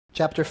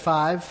chapter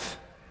 5,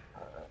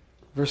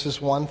 verses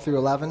 1 through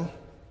 11.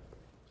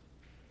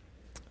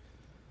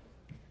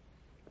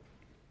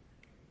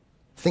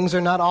 Things are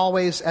not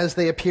always as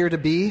they appear to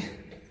be.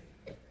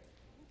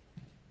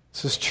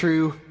 This is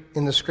true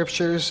in the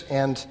Scriptures,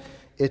 and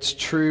it's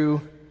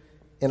true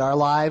in our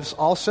lives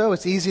also.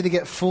 It's easy to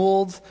get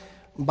fooled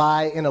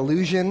by an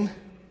illusion.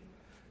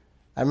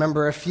 I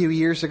remember a few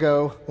years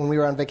ago when we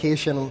were on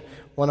vacation,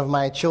 one of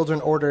my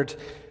children ordered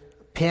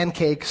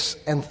pancakes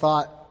and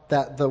thought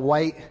that the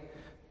white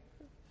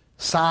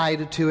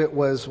side to it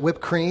was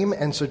whipped cream,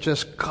 and so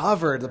just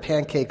covered the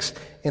pancakes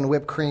in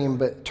whipped cream,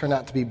 but it turned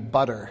out to be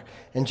butter,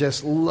 and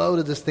just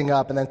loaded this thing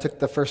up, and then took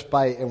the first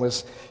bite and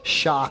was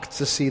shocked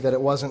to see that it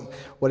wasn't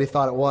what he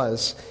thought it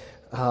was.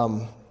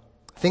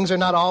 Things are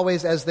not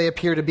always as they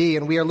appear to be,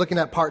 and we are looking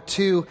at part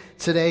 2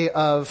 today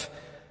of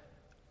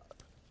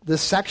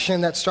this section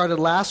that started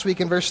last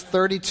week in verse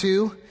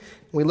 32.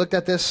 We looked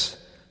at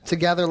this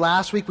together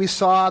last week. We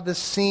saw the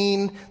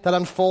scene that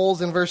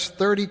unfolds in verse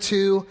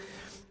 32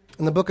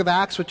 in the book of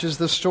Acts, which is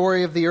the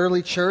story of the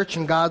early church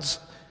and God's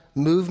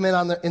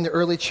movement in the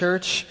early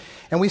church.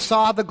 And we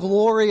saw the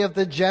glory of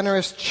the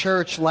generous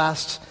church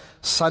last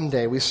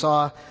Sunday. We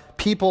saw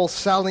people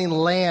selling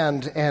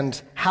land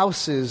and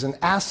houses and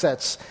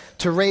assets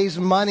to raise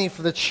money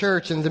for the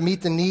church and to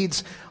meet the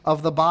needs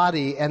of the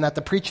body, and that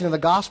the preaching of the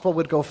gospel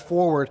would go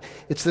forward.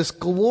 It's this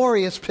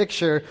glorious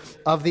picture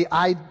of the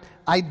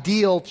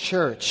ideal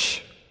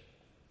church.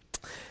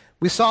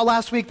 We saw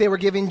last week they were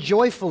giving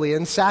joyfully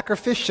and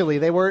sacrificially.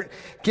 They weren't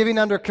giving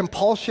under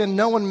compulsion.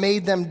 No one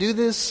made them do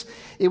this.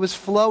 It was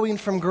flowing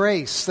from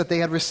grace that they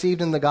had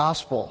received in the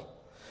gospel.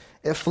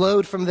 It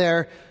flowed from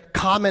their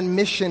common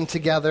mission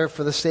together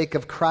for the sake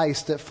of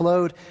Christ. It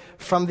flowed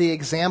from the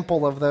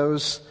example of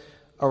those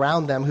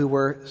around them who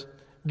were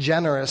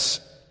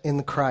generous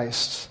in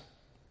Christ.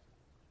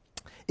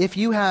 If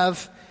you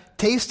have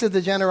tasted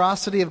the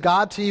generosity of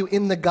God to you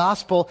in the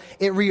gospel,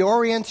 it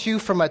reorients you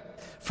from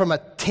a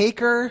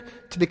taker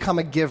to become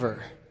a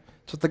giver.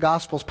 That's what the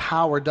gospel's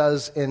power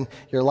does in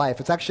your life.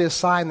 It's actually a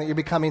sign that you're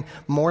becoming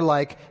more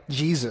like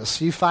Jesus.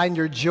 You find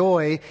your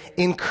joy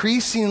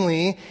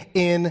increasingly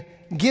in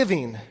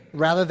giving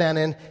rather than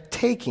in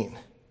taking.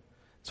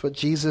 That's what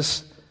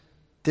Jesus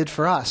did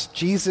for us.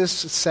 Jesus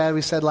said,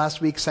 we said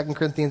last week, 2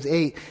 Corinthians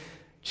 8,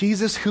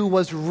 Jesus, who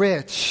was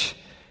rich,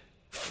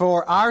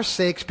 for our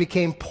sakes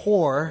became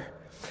poor,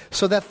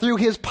 so that through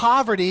his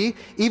poverty,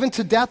 even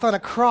to death on a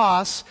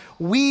cross,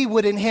 we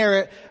would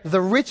inherit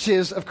the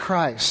riches of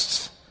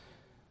Christ.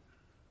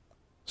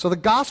 So the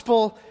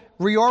gospel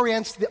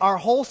reorients our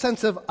whole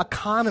sense of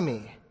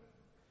economy,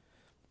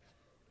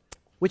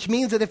 which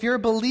means that if you're a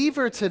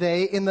believer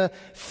today in the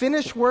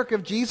finished work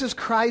of Jesus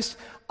Christ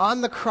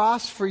on the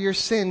cross for your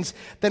sins,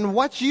 then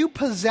what you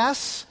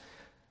possess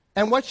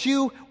and what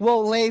you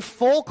will lay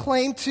full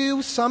claim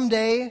to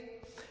someday,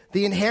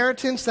 the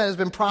inheritance that has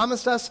been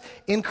promised us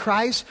in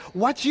Christ,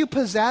 what you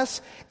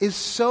possess is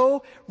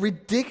so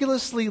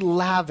ridiculously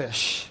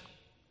lavish.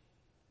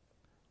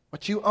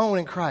 What you own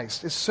in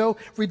Christ is so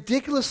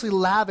ridiculously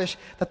lavish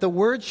that the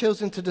word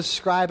chosen to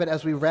describe it,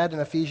 as we read in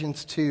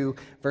Ephesians 2,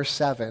 verse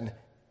 7,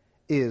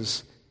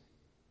 is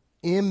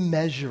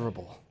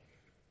immeasurable.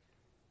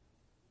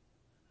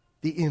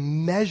 The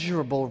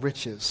immeasurable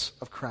riches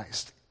of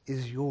Christ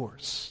is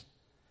yours.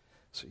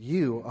 So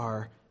you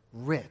are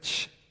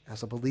rich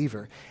as a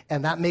believer,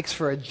 and that makes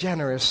for a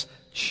generous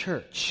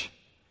church.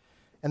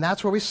 And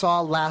that's where we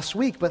saw last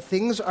week, but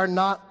things are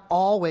not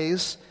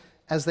always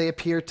as they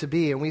appear to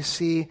be, and we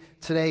see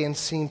today in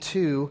scene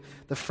 2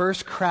 the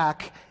first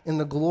crack in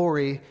the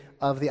glory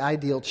of the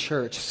ideal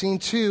church. Scene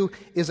 2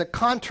 is a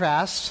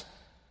contrast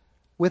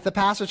with the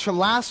passage from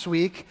last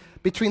week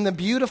between the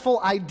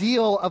beautiful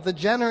ideal of the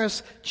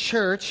generous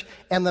church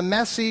and the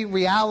messy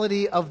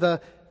reality of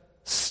the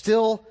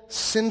still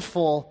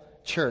sinful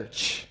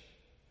church.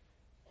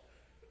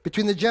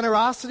 Between the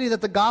generosity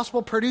that the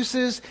gospel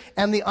produces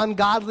and the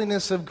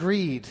ungodliness of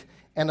greed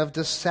and of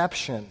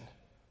deception.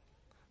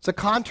 It's a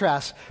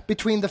contrast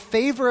between the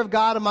favor of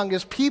God among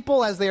his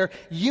people as they are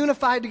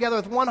unified together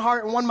with one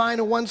heart and one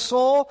mind and one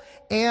soul,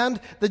 and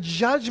the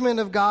judgment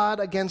of God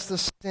against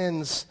the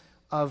sins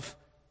of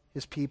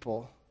his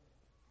people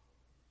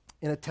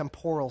in a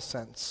temporal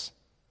sense.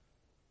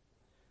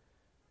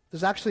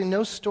 There's actually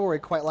no story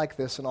quite like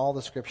this in all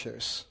the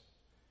scriptures.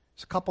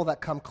 There's a couple that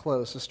come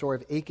close. The story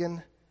of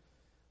Achan,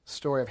 the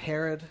story of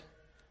Herod,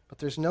 but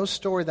there's no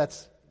story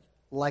that's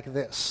like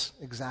this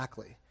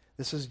exactly.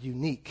 This is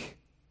unique.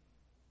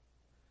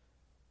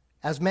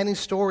 As many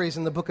stories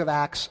in the book of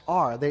Acts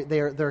are,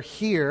 they're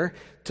here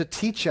to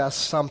teach us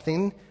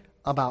something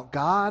about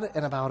God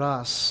and about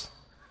us.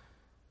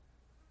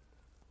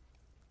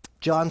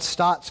 John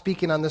Stott,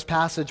 speaking on this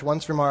passage,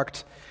 once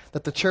remarked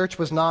that the church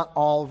was not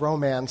all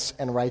romance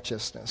and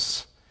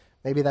righteousness.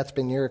 Maybe that's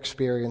been your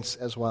experience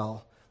as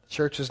well. The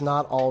church is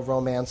not all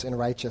romance and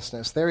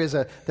righteousness. There is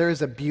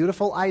a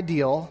beautiful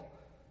ideal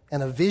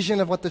and a vision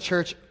of what the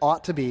church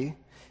ought to be,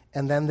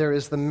 and then there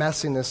is the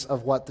messiness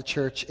of what the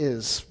church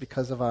is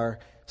because of our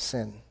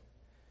sin.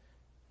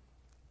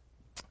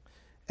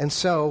 And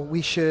so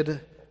we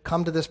should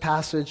come to this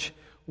passage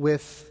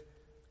with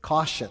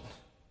caution.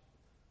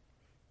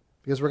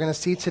 Because we're going to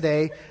see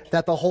today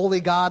that the holy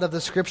God of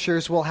the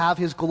Scriptures will have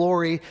his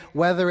glory,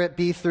 whether it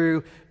be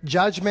through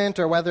judgment,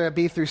 or whether it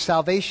be through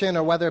salvation,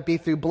 or whether it be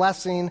through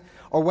blessing,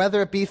 or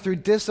whether it be through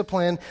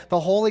discipline. The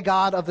holy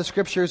God of the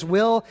Scriptures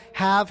will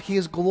have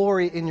his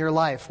glory in your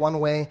life, one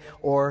way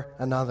or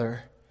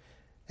another.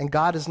 And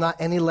God is not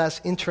any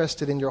less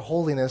interested in your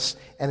holiness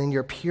and in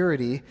your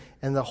purity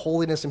and the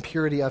holiness and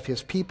purity of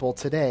his people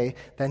today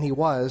than he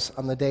was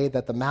on the day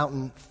that the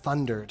mountain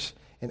thundered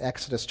in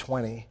Exodus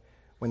 20.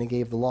 When he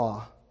gave the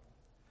law.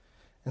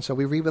 And so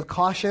we read with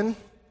caution.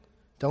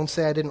 Don't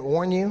say I didn't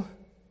warn you.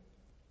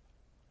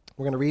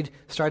 We're going to read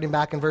starting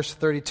back in verse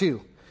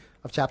 32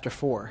 of chapter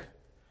 4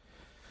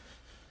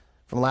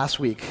 from last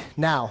week.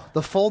 Now,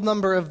 the full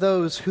number of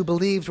those who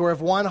believed were of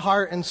one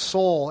heart and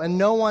soul, and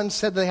no one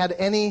said they had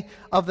any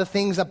of the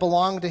things that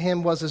belonged to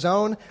him was his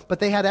own, but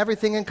they had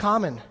everything in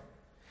common.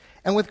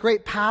 And with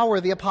great power,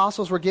 the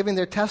apostles were giving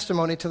their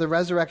testimony to the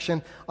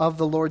resurrection of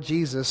the Lord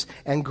Jesus,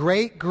 and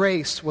great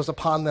grace was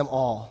upon them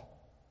all.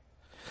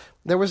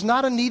 There was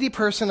not a needy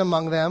person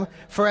among them,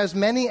 for as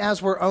many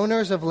as were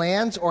owners of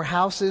lands or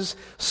houses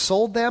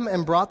sold them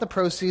and brought the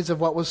proceeds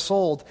of what was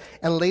sold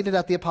and laid it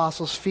at the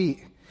apostles'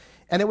 feet.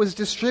 And it was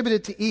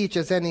distributed to each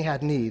as any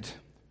had need.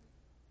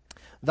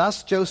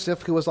 Thus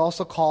Joseph, who was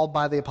also called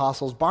by the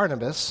apostles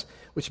Barnabas,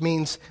 which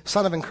means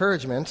son of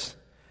encouragement,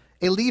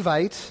 a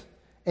Levite,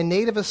 a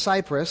native of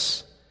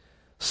Cyprus,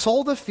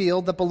 sold a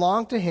field that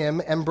belonged to him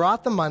and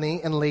brought the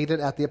money and laid it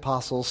at the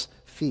apostles'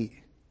 feet.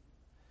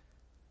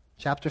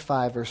 Chapter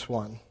 5, verse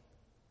 1.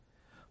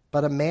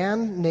 But a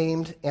man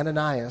named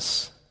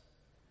Ananias,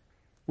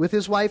 with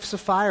his wife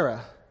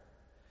Sapphira,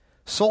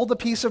 sold a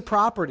piece of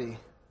property,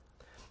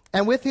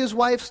 and with his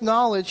wife's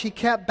knowledge he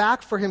kept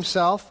back for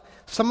himself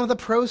some of the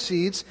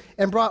proceeds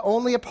and brought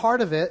only a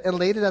part of it and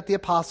laid it at the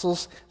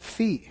apostles'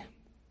 feet.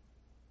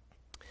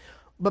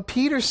 But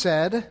Peter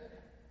said,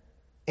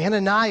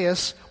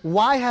 Ananias,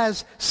 why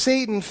has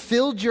Satan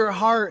filled your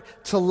heart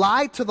to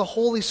lie to the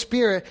Holy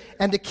Spirit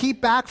and to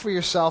keep back for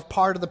yourself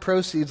part of the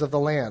proceeds of the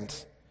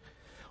land?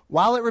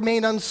 While it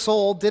remained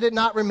unsold, did it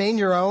not remain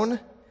your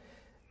own?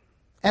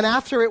 And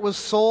after it was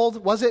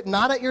sold, was it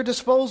not at your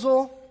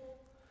disposal?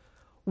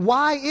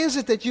 Why is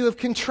it that you have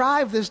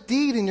contrived this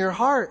deed in your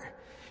heart?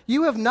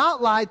 You have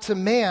not lied to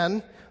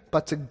man,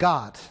 but to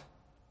God.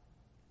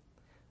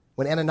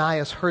 When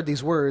Ananias heard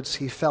these words,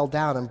 he fell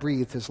down and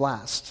breathed his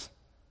last.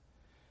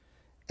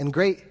 And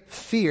great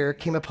fear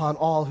came upon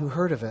all who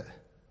heard of it.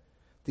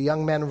 The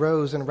young men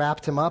rose and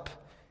wrapped him up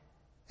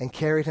and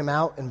carried him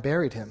out and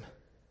buried him.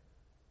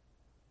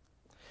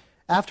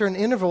 After an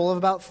interval of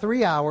about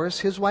 3 hours,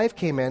 his wife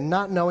came in,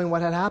 not knowing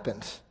what had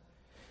happened.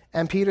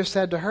 And Peter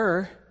said to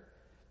her,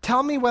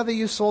 "Tell me whether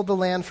you sold the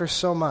land for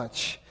so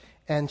much."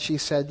 And she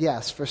said,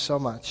 "Yes, for so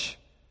much."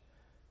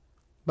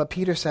 But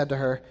Peter said to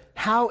her,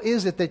 "How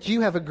is it that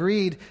you have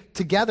agreed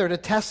together to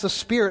test the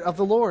Spirit of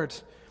the Lord?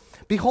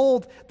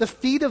 Behold, the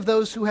feet of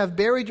those who have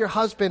buried your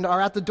husband are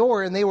at the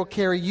door, and they will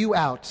carry you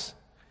out."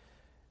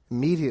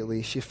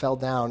 Immediately she fell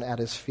down at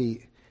his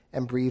feet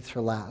and breathed her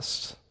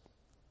last.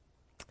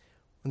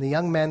 When the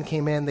young men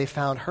came in, they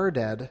found her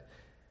dead,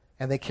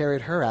 and they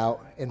carried her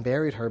out and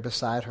buried her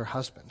beside her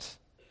husband.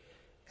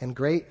 And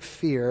great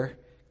fear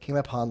came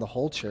upon the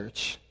whole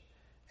church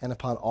and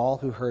upon all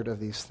who heard of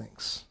these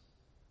things.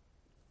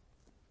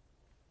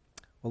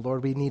 Well,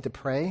 Lord, we need to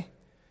pray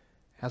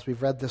as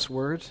we've read this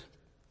word,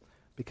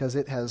 because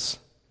it has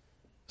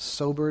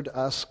sobered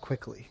us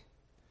quickly.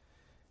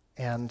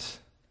 And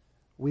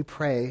we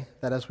pray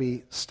that as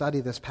we study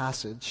this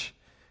passage,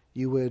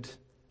 you would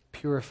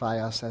purify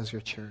us as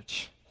your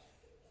church.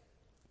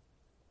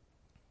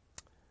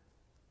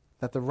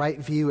 That the right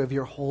view of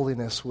your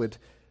holiness would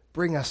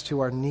bring us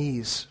to our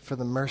knees for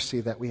the mercy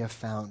that we have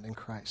found in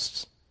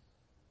Christ.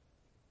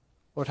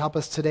 Lord, help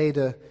us today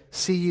to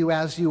see you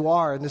as you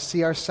are and to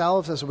see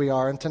ourselves as we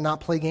are and to not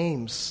play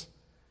games.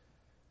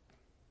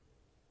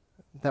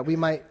 That we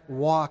might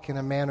walk in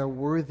a manner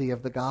worthy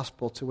of the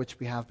gospel to which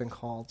we have been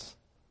called.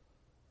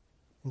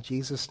 In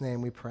Jesus'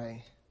 name we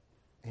pray.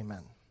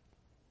 Amen.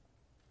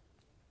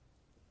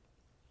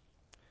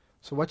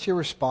 So what's your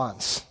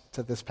response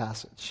to this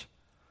passage?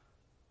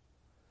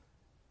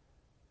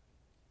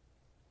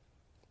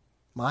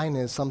 Mine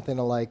is something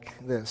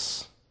like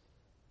this.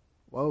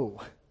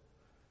 Whoa.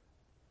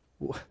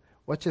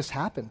 What just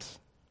happened?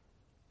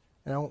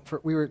 You know,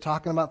 we were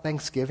talking about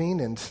Thanksgiving,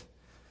 and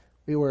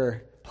we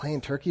were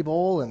playing Turkey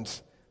Bowl and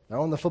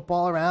throwing the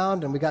football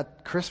around, and we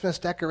got Christmas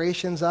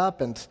decorations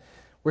up, and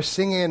we're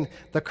singing,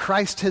 "The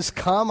Christ has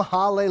come,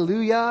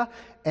 hallelujah,"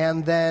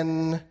 and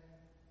then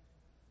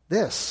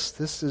this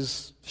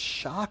is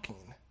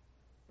shocking.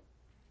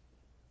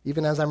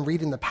 Even as I'm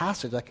reading the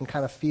passage, I can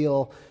kind of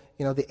feel,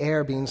 the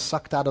air being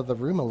sucked out of the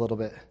room a little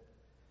bit.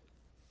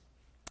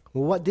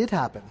 Well, what did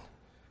happen?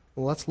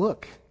 Well, let's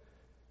look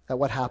at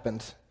what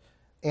happened.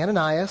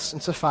 Ananias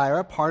and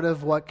Sapphira, part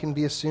of what can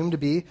be assumed to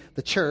be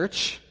the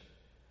church,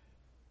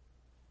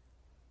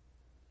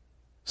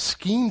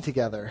 schemed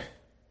together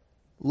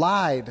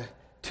lied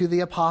to the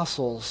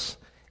apostles,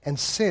 and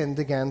sinned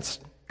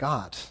against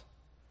God.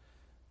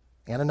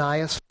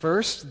 Ananias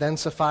first, then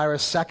Sapphira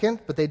second,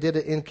 but they did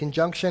it in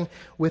conjunction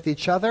with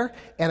each other.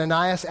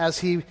 Ananias, as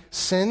he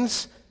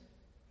sins,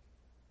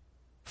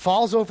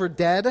 falls over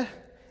dead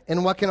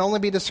in what can only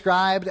be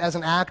described as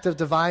an act of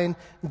divine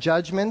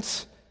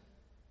judgment.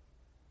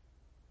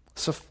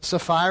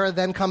 Sapphira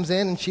then comes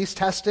in and she's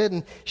tested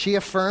and she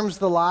affirms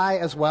the lie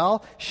as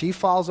well. She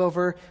falls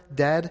over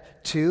dead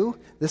too.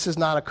 This is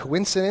not a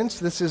coincidence.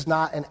 This is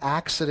not an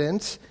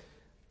accident.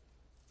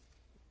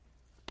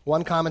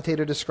 One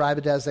commentator described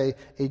it as a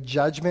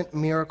judgment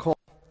miracle.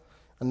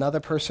 Another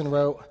person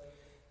wrote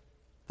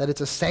that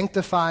it's a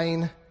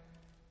sanctifying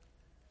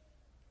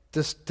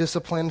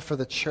discipline for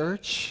the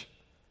church.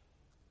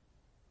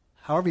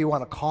 However you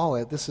want to call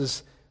it, this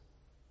is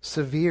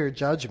severe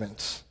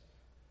judgment.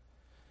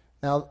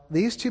 Now,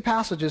 these two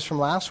passages from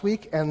last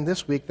week and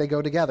this week, they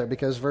go together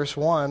because verse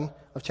 1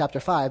 of chapter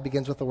 5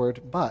 begins with the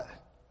word but.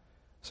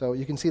 So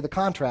you can see the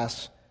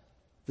contrast.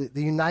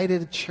 The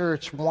united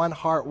church, one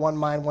heart, one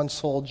mind, one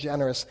soul,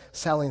 generous,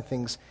 selling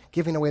things,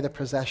 giving away their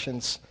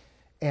possessions.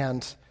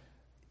 And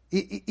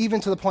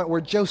even to the point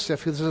where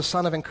Joseph, who's a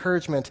son of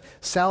encouragement,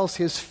 sells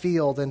his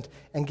field and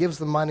gives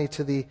the money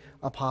to the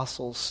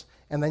apostles.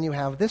 And then you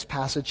have this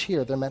passage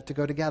here. They're meant to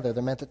go together.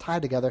 They're meant to tie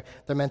together.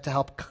 They're meant to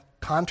help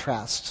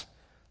contrast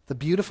the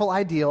beautiful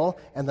ideal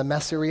and the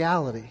messy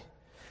reality.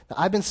 Now,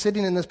 I've been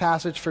sitting in this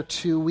passage for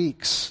 2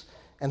 weeks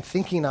and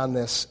thinking on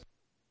this,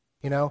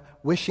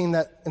 wishing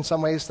that in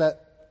some ways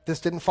that this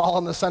didn't fall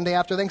on the Sunday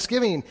after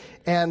Thanksgiving.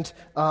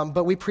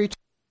 But we preach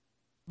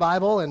the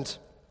Bible, and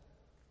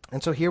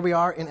so here we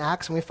are in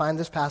Acts, and we find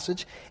this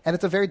passage, and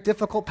it's a very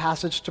difficult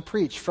passage to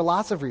preach for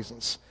lots of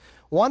reasons.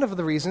 One of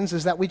the reasons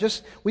is that we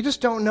just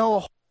don't know a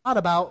whole lot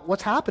about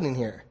what's happening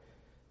here.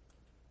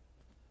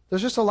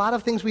 There's just a lot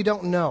of things we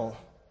don't know.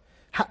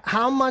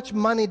 How much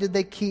money did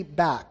they keep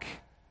back?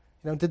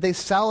 Did they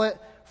sell it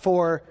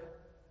for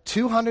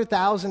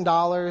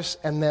 $200,000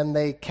 and then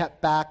they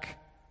kept back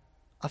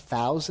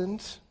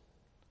 $1,000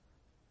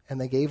 and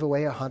they gave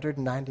away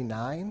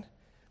 $199?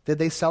 Did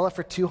they sell it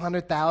for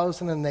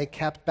 $200,000 and they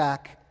kept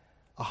back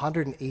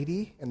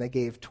 $180 and they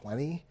gave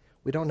 $20?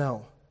 We don't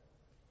know.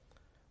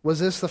 Was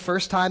this the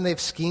first time they've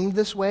schemed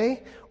this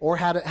way, or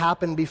had it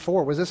happened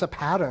before? Was this a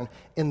pattern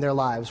in their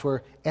lives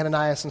where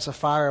Ananias and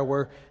Sapphira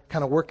were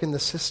kind of working the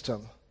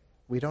system?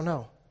 We don't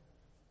know.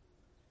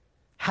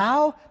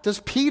 How does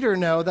Peter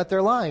know that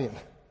they're lying?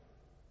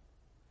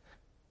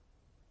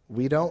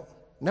 We don't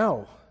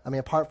know.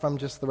 Apart from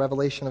just the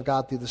revelation of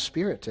God through the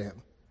Spirit to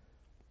him.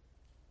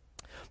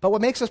 But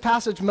what makes this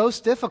passage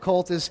most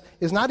difficult is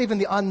not even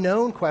the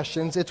unknown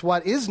questions, it's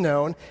what is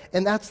known,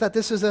 and that's that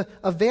this is a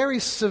very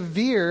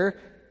severe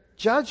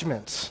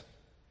judgment.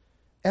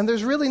 And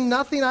there's really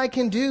nothing I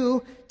can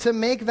do to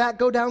make that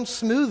go down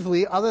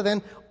smoothly other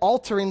than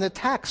altering the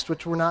text,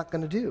 which we're not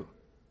going to do.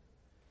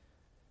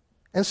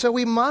 And so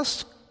we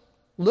must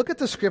look at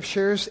the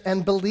scriptures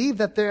and believe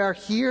that they are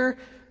here.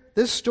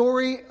 This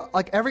story,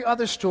 like every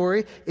other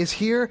story, is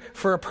here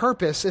for a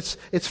purpose.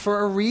 It's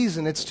for a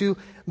reason. It's to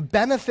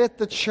benefit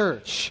the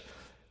church.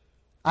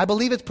 I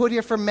believe it's put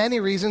here for many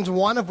reasons,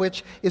 one of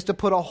which is to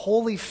put a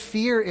holy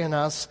fear in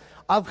us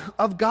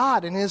of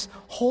God and his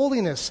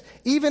holiness,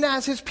 even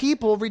as his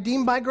people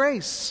redeemed by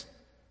grace.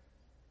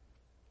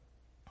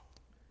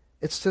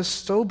 It's to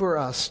sober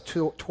us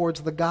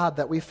towards the God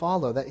that we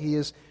follow, that he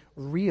is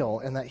real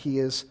and that he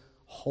is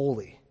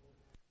holy.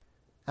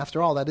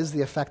 After all, that is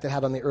the effect it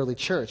had on the early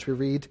church. We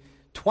read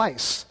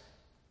twice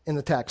in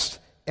the text,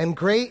 and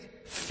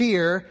great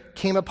fear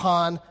came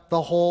upon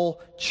the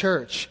whole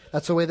church.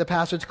 That's the way the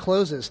passage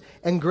closes.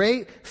 And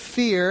great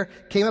fear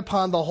came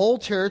upon the whole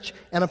church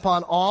and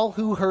upon all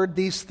who heard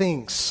these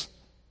things.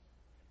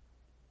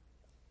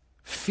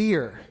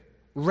 Fear,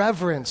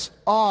 reverence,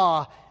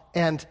 awe,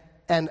 and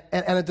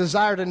a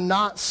desire to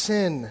not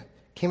sin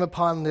came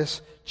upon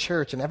this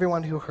church and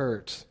everyone who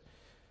heard.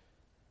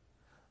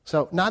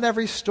 So, not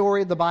every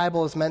story in the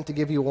Bible is meant to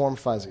give you warm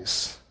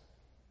fuzzies.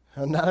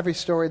 Not every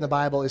story in the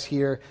Bible is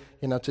here,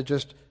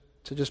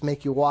 to just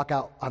make you walk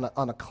out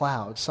on a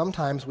cloud.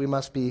 Sometimes we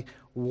must be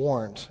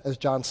warned, as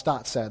John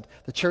Stott said.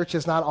 The church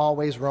is not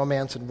always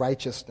romance and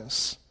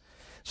righteousness.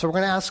 So we're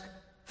going to ask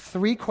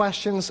 3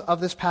 questions of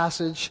this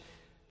passage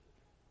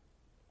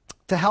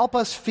to help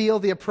us feel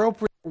the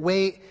appropriate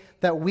weight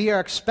that we are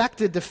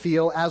expected to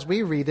feel as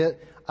we read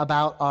it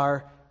about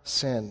our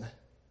sin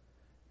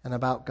and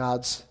about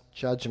God's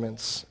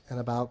judgments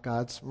and about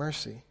God's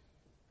mercy.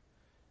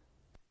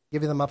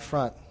 Give you them up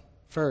front.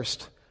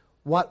 First,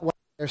 what was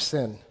their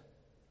sin?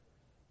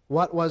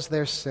 What was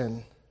their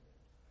sin?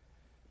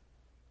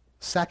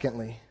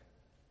 Secondly,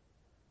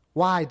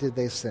 why did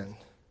they sin?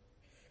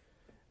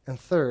 And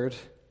third,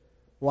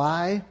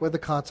 why were the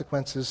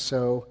consequences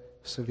so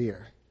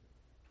severe?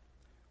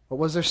 What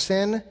was their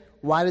sin?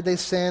 Why did they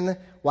sin?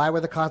 Why were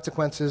the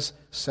consequences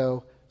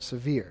so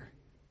severe?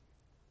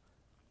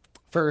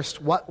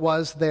 First, what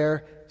was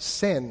their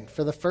sin?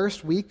 For the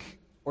first week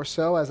or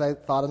so, as I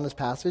thought in this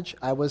passage,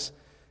 I was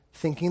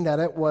thinking that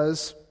it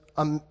was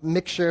a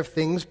mixture of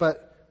things,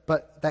 but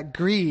that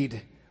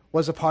greed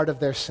was a part of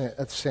their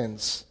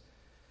sins.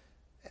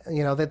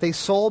 That they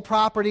sold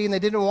property and they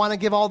didn't want to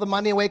give all the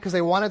money away because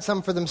they wanted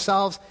some for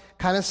themselves,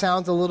 kind of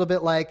sounds a little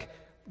bit like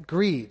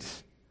greed.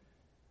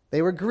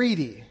 They were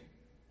greedy.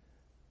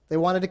 They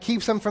wanted to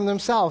keep some from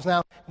themselves.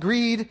 Now,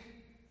 greed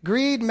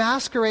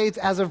masquerades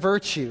as a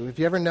virtue. Have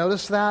you ever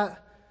noticed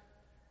that?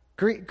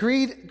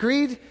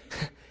 Greed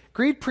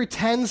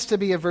pretends to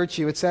be a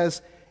virtue. It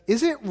says,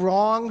 is it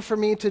wrong for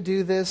me to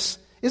do this?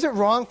 Is it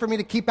wrong for me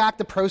to keep back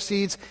the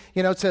proceeds,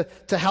 to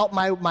help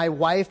my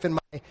wife and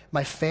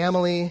my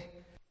family?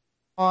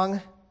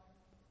 Wrong.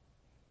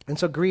 And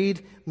so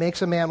greed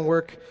makes a man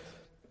work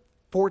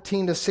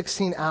 14 to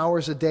 16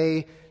 hours a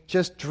day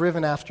just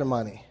driven after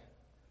money.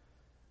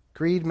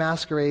 Greed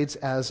masquerades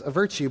as a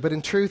virtue, but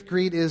in truth,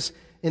 greed is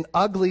an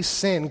ugly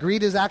sin.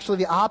 Greed is actually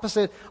the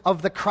opposite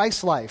of the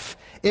Christ life.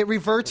 It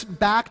reverts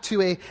back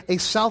to a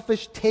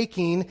selfish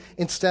taking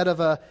instead of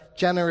a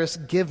generous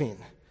giving.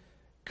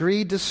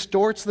 Greed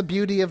distorts the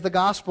beauty of the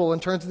gospel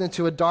and turns it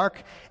into a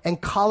dark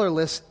and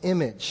colorless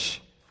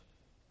image.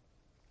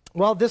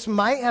 Well, this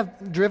might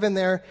have driven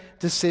their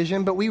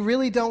decision, but we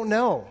really don't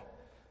know.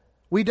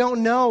 We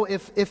don't know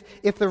if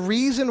the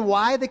reason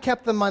why they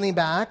kept the money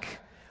back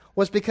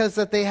was because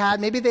that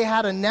maybe they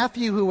had a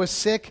nephew who was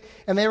sick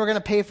and they were going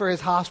to pay for his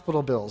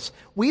hospital bills.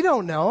 We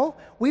don't know.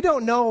 We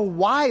don't know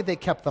why they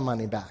kept the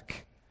money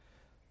back.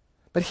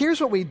 But here's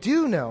what we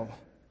do know.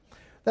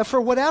 That for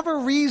whatever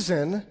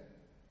reason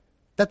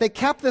that they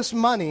kept this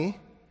money,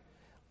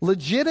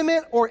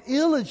 legitimate or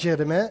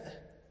illegitimate,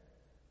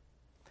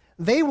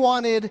 they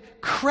wanted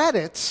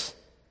credit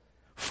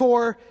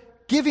for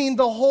giving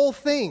the whole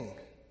thing.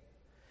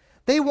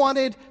 They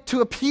wanted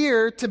to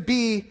appear to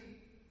be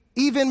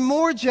even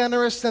more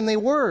generous than they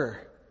were.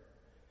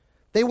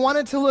 They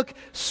wanted to look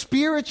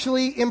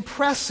spiritually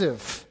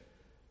impressive.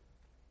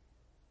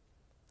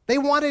 They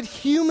wanted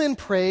human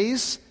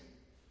praise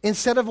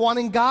instead of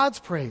wanting God's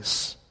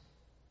praise.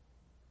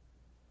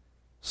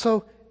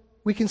 So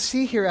we can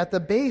see here at the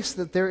base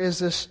that there is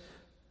this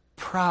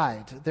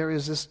pride. There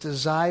is this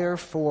desire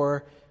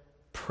for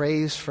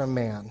praise from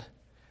man.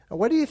 Now,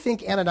 what do you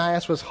think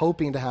Ananias was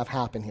hoping to have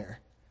happen here?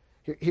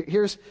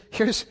 Here's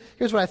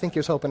what I think he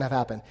was hoping to have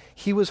happen.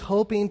 He was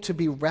hoping to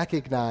be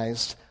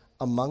recognized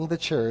among the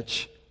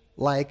church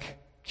like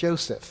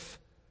Joseph,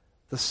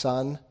 the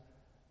son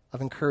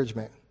of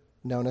encouragement,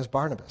 known as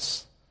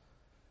Barnabas.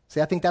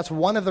 See, I think that's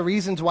one of the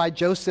reasons why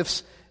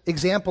Joseph's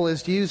example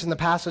is used in the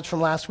passage from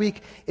last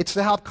week. It's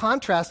to help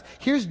contrast.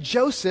 Here's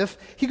Joseph.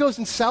 He goes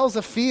and sells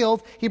a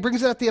field. He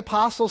brings it at the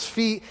apostles'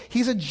 feet.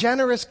 He's a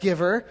generous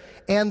giver.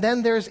 And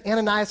then there's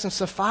Ananias and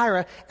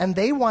Sapphira, and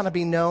they want to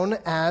be known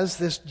as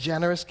this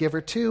generous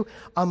giver too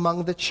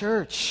among the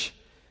church.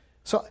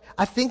 So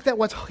I think that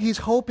what he's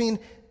hoping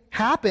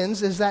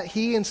happens is that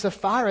he and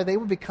Sapphira, they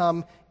would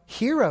become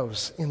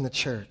heroes in the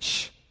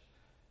church.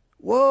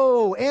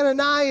 Whoa,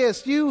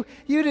 Ananias, you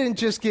didn't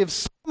just give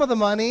some of the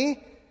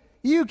money.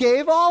 You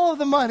gave all of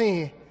the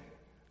money.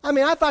 I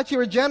mean, I thought you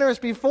were generous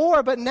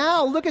before, but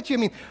now look at you. I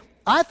mean,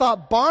 I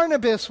thought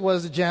Barnabas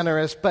was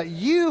generous, but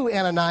you,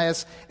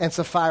 Ananias and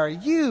Sapphira,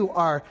 you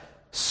are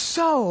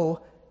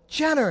so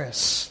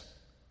generous.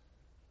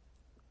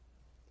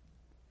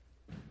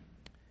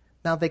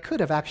 Now, they could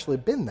have actually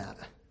been that,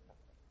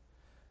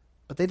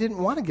 but they didn't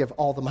want to give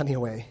all the money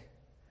away.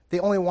 They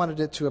only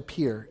wanted it to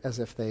appear as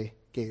if they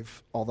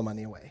gave all the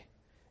money away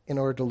in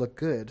order to look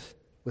good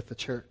with the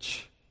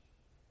church.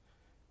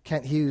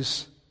 Kent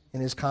Hughes,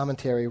 in his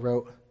commentary,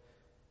 wrote,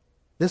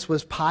 "This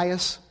was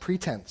pious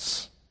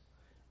pretense,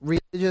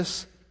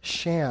 religious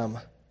sham,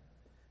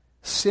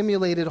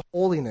 simulated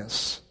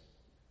holiness,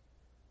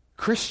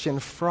 Christian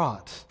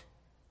fraud."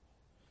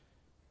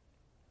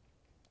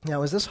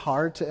 Now, is this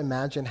hard to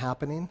imagine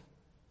happening?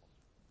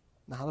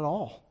 Not at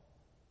all.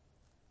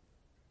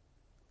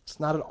 It's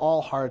not at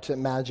all hard to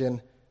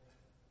imagine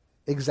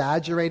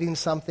exaggerating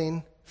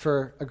something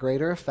for a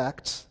greater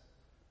effect,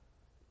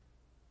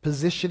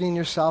 positioning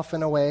yourself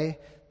in a way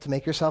to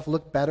make yourself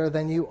look better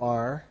than you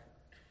are.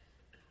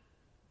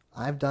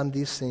 I've done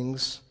these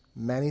things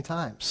many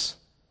times.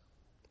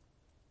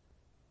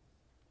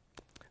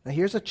 Now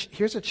here's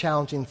a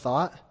challenging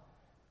thought.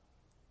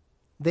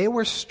 They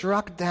were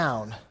struck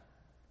down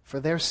for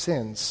their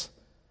sins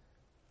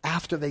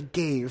after they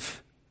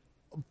gave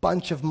a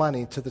bunch of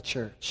money to the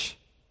church.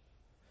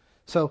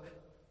 So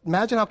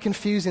imagine how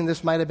confusing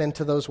this might have been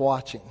to those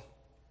watching,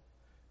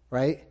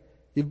 right?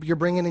 You're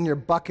bringing in your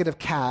bucket of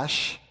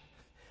cash,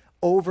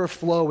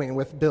 overflowing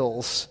with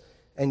bills,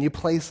 and you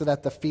place it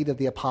at the feet of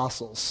the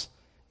apostles.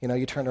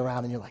 You turn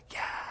around and you're like, yeah.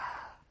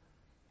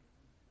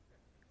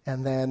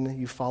 And then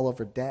you fall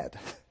over dead.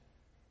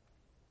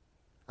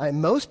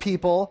 Most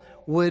people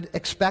would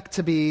expect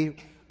to be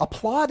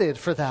applauded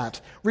for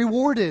that,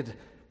 rewarded,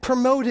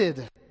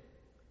 promoted.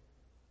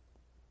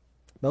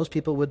 Most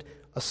people would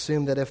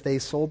assume that if they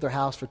sold their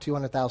house for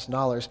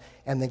 $200,000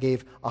 and they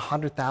gave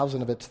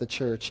 $100,000 of it to the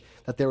church,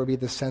 that there would be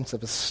this sense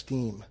of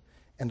esteem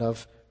and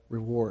of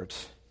reward.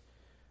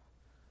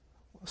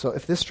 So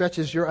if this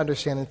stretches your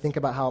understanding, think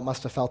about how it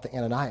must have felt to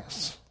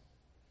Ananias.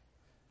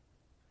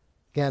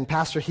 Again,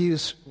 Pastor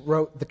Hughes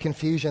wrote the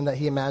confusion that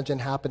he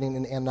imagined happening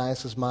in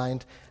Ananias'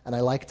 mind, and I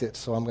liked it,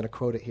 so I'm going to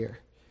quote it here.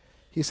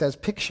 He says,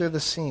 picture the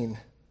scene.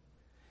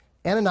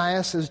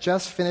 Ananias has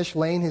just finished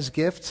laying his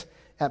gift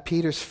at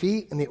Peter's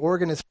feet, and the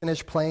organ is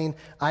finished playing,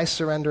 I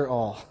surrender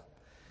all.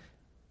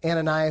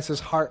 Ananias'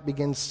 heart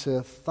begins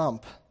to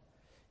thump.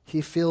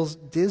 He feels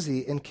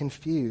dizzy and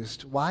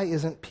confused. Why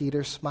isn't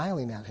Peter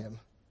smiling at him?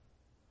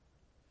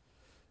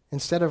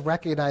 Instead of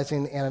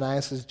recognizing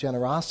Ananias'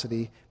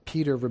 generosity,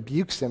 Peter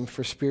rebukes him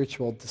for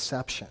spiritual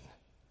deception.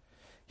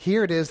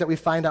 Here it is that we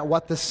find out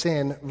what the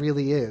sin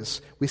really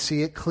is. We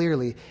see it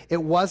clearly.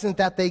 It wasn't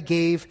that they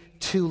gave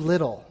too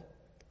little.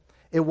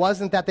 It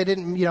wasn't that they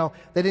didn't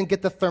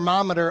get the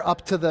thermometer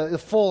up to the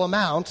full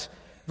amount.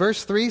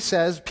 Verse 3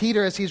 says,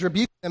 Peter, as he's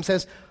rebuking them,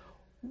 says,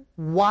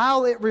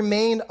 while it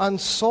remained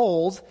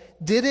unsold,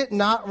 did it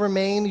not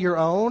remain your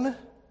own?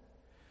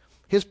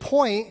 His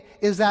point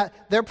is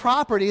that their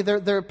property,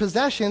 their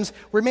possessions,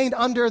 remained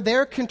under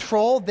their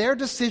control, their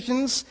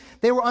decisions.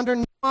 They were under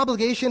no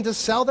obligation to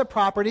sell their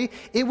property.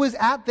 It was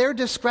at their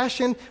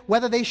discretion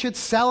whether they should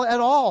sell at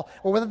all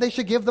or whether they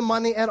should give the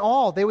money at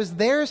all. It was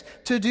theirs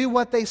to do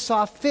what they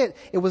saw fit.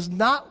 It was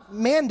not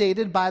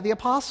mandated by the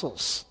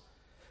apostles.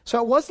 So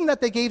it wasn't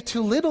that they gave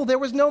too little. There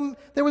was no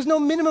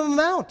minimum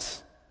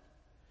amount.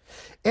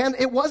 And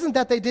it wasn't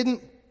that they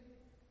didn't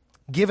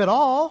give it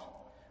all.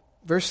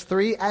 Verse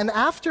 3, and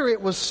after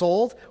it was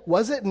sold,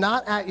 was it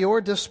not at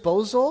your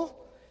disposal?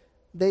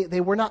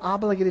 They were not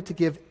obligated to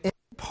give any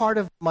part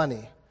of the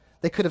money.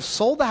 They could have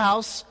sold the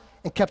house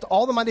and kept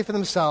all the money for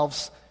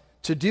themselves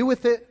to do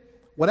with it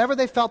whatever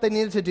they felt they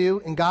needed to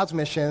do in God's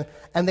mission,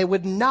 and they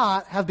would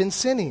not have been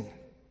sinning.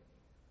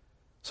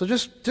 So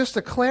just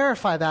to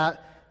clarify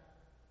that,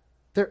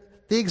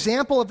 the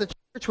example of the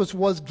church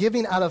was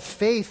giving out of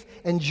faith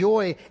and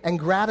joy and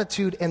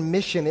gratitude and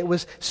mission. It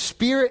was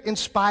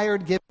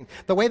Spirit-inspired giving,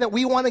 the way that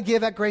we want to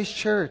give at Grace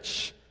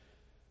Church.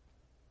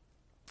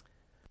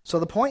 So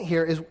the point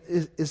here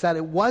is that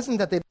it wasn't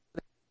that they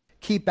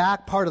keep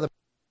back part of the...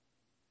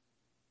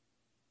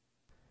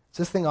 Is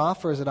this thing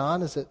off or is it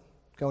on? Is it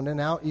going in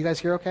and out? You guys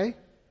hear okay?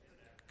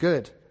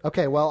 Good.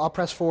 Okay, well, I'll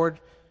press forward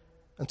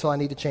until I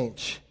need to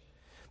change.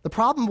 The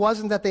problem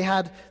wasn't that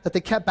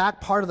they kept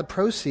back part of the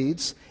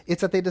proceeds. It's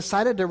that they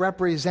decided to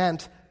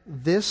represent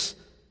this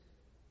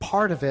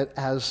part of it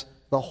as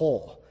the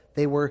whole.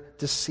 They were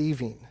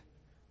deceiving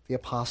the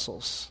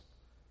apostles.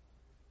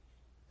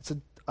 It's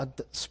a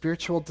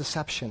spiritual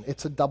deception.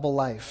 It's a double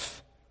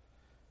life.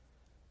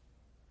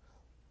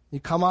 You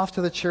come off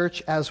to the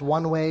church as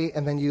one way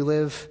and then you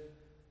live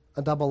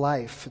a double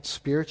life. It's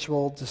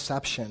spiritual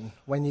deception.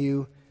 When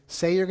you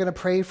say you're going to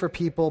pray for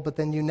people, but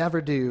then you never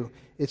do,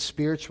 it's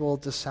spiritual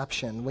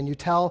deception. When you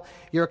tell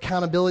your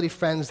accountability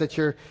friends that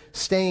you're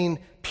staying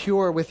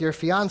pure with your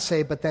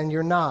fiance, but then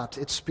you're not,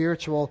 it's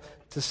spiritual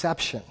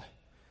deception.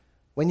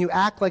 When you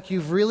act like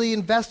you've really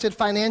invested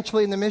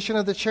financially in the mission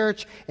of the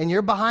church and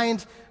you're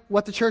behind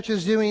what the church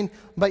is doing,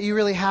 but you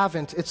really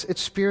haven't,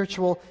 it's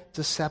spiritual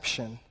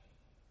deception.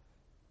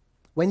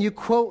 When you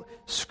quote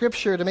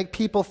Scripture to make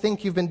people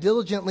think you've been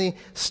diligently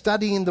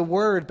studying the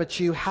Word, but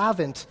you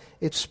haven't,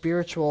 it's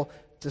spiritual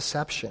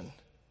deception.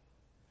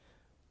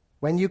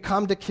 When you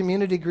come to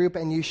community group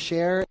and you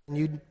share and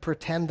you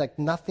pretend like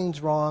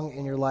nothing's wrong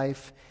in your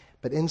life,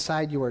 but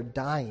inside you are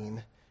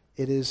dying,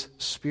 it is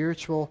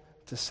spiritual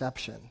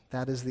deception.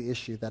 That is the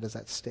issue that is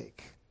at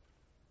stake.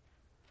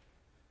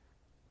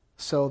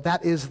 So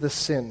that is the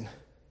sin.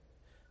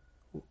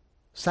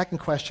 Second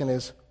question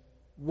is,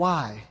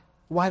 why?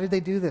 Why did they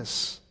do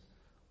this?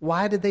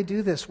 Why did they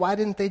do this? Why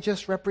didn't they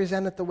just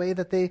represent it the way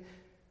that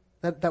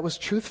that was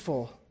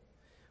truthful?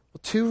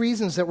 Well, two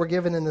reasons that were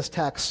given in this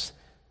text.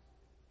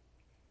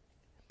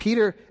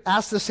 Peter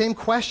asked the same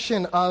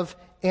question of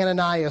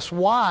Ananias,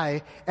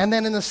 why? And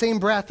then in the same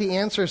breath, he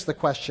answers the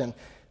question.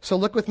 So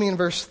look with me in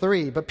verse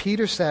 3. But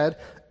Peter said,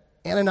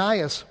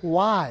 Ananias,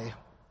 why?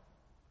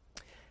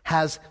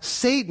 Has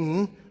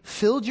Satan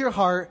filled your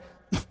heart?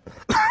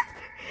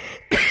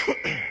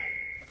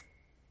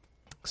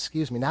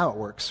 Excuse me, now it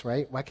works,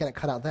 right? Why can't it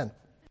cut out then?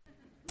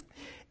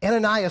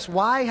 Ananias,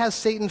 why has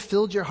Satan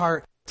filled your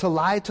heart to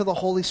lie to the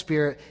Holy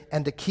Spirit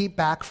and to keep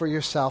back for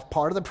yourself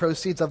part of the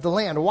proceeds of the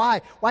land?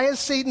 Why? Why has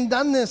Satan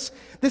done this?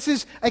 This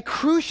is a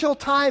crucial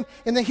time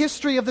in the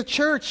history of the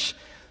church.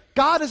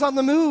 God is on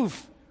the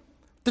move.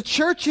 The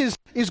church is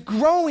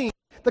growing.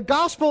 The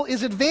gospel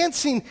is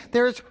advancing.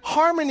 There is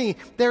harmony.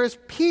 There is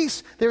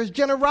peace. There is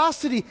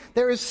generosity.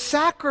 There is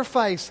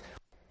sacrifice.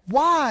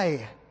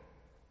 Why?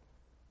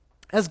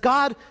 As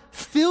God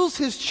fills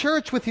his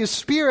church with his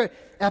Spirit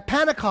at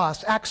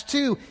Pentecost, Acts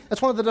 2,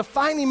 that's one of the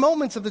defining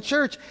moments of the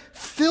church,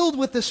 filled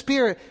with the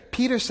Spirit.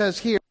 Peter says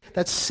here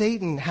that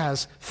Satan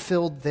has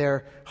filled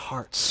their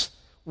hearts.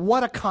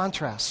 What a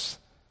contrast.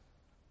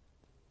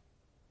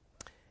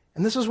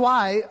 And this is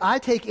why I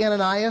take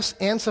Ananias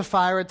and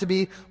Sapphira to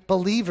be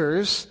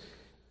believers,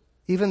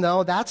 even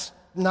though that's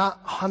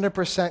not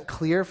 100%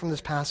 clear from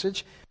this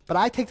passage. But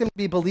I take them to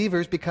be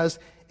believers because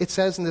it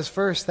says in this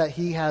verse that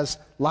he has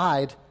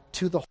lied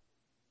to the Holy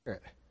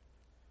Spirit.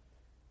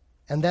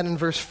 And then in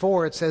verse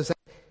 4 it says that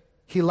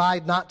he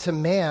lied not to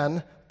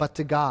man, but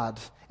to God.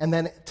 And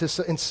then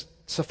in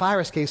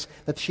Sapphira's case,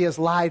 that she has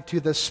lied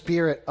to the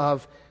Spirit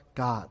of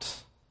God.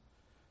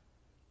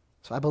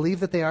 So I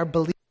believe that they are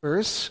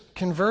believers,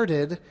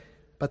 converted,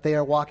 but they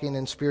are walking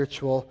in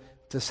spiritual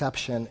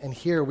deception. And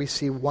here we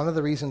see one of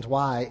the reasons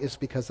why is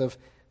because of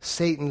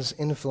Satan's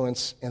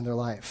influence in their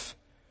life.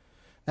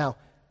 Now,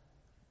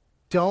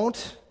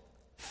 don't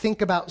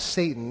think about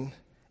Satan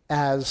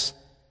as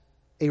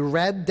a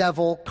red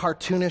devil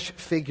cartoonish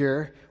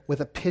figure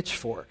with a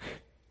pitchfork.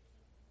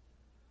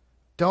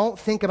 Don't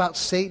think about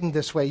Satan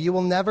this way. You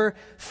will never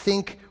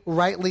think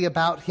rightly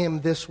about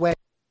him this way.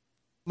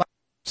 Much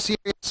more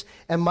serious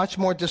and much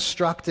more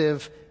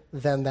destructive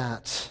than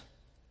that.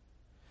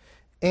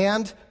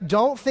 And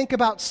don't think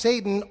about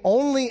Satan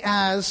only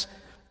as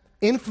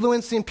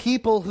influencing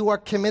people who are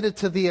committed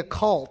to the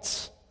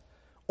occult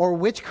or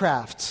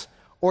witchcraft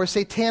or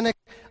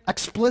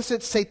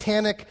explicit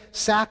satanic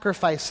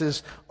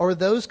sacrifices or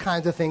those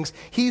kinds of things.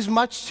 He's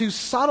much too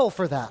subtle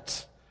for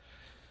that.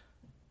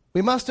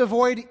 We must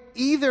avoid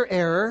either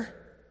error,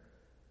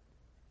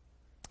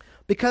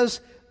 because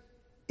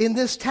in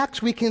this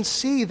text we can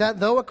see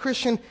that though a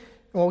Christian,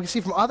 we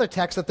see from other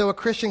texts that though a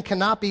Christian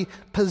cannot be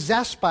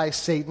possessed by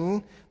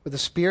Satan, where the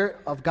Spirit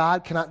of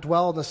God cannot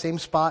dwell in the same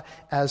spot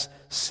as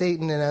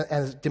Satan and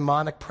as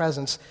demonic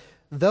presence,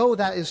 though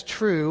that is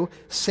true,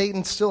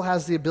 Satan still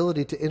has the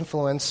ability to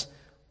influence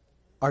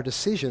our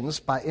decisions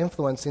by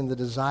influencing the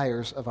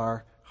desires of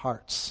our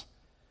hearts.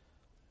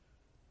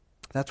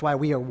 That's why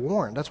we are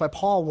warned. That's why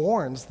Paul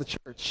warns the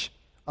church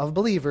of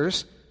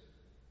believers,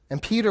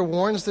 and Peter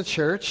warns the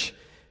church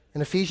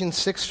in Ephesians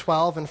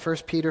 6:12 and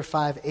 1 Peter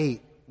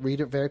 5:8.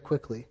 Read it very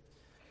quickly.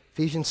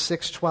 Ephesians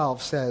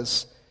 6:12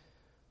 says,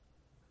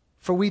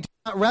 "For we do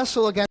not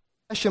wrestle against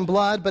flesh and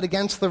blood, but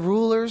against the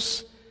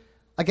rulers,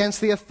 against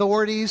the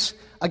authorities,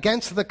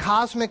 against the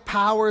cosmic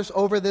powers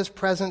over this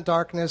present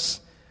darkness,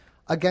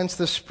 against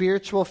the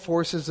spiritual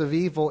forces of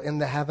evil in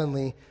the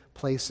heavenly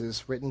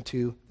places," written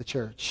to the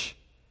church.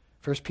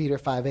 1 Peter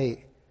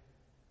 5:8.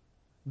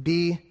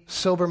 Be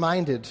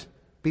sober-minded,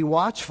 be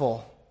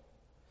watchful.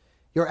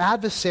 Your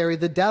adversary,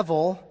 the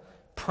devil,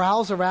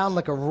 prowls around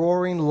like a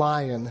roaring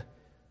lion,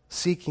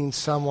 seeking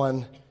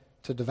someone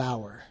to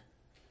devour.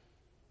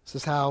 This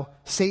is how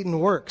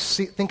Satan works.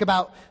 Think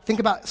about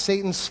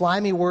Satan's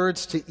slimy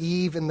words to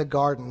Eve in the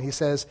garden. He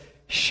says,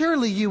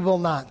 "Surely you will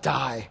not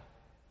die."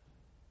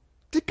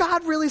 Did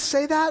God really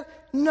say that?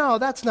 No,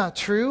 that's not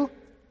true.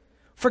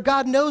 For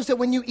God knows that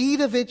when you eat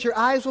of it, your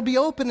eyes will be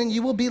open and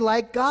you will be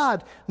like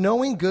God,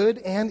 knowing good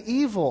and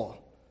evil.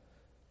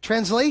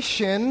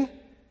 Translation,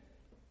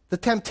 the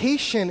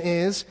temptation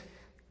is,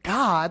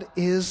 God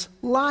is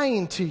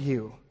lying to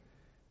you.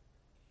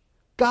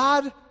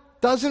 God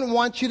doesn't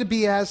want you to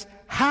be as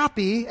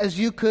happy as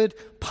you could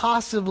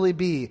possibly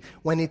be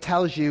when he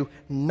tells you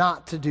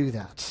not to do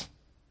that.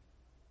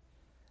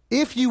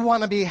 If you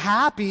want to be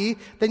happy,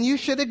 then you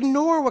should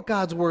ignore what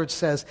God's word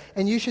says,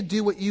 and you should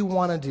do what you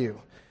want to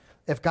do.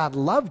 If God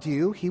loved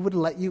you, he would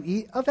let you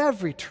eat of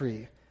every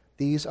tree.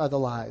 These are the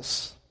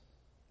lies.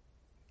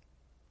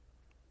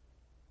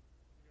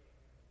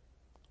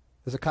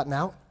 Is it cutting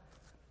out?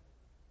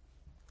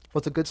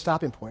 What's a good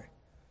stopping point?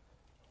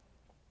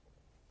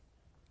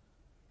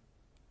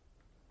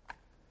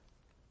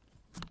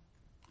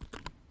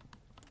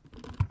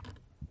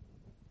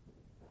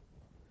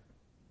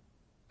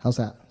 How's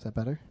that? Is that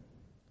better?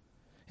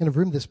 In a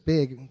room this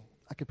big,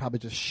 I could probably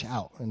just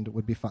shout and it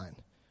would be fine.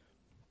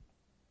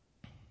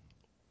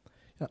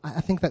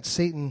 I think that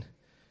Satan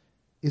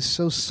is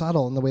so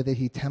subtle in the way that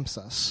he tempts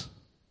us.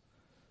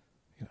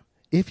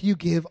 If you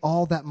give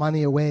all that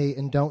money away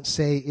and don't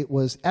say it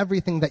was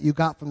everything that you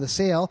got from the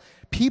sale,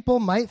 people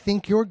might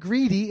think you're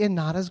greedy and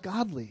not as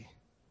godly.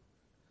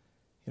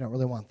 You don't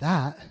really want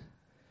that.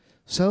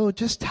 So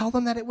just tell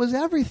them that it was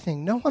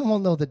everything. No one will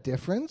know the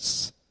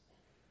difference.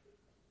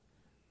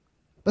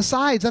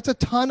 Besides, that's a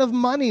ton of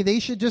money. They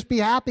should just be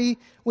happy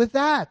with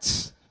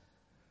that.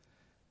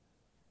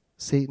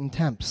 Satan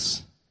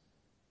tempts.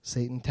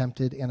 Satan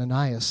tempted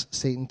Ananias.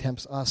 Satan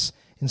tempts us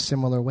in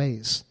similar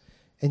ways.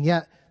 And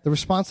yet, the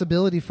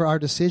responsibility for our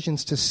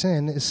decisions to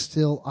sin is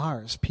still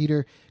ours.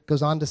 Peter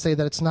goes on to say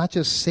that it's not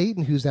just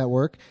Satan who's at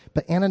work,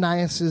 but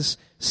Ananias'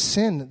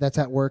 sin that's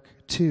at work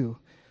too.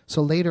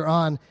 So later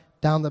on,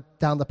 down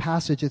the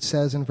passage, it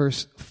says in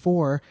verse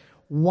 4,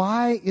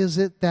 "Why is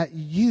it that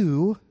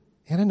you,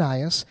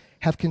 Ananias,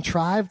 have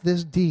contrived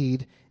this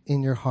deed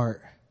in your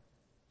heart?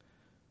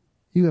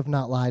 You have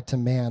not lied to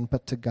man,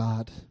 but to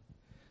God."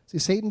 See,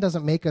 Satan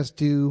doesn't make us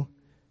do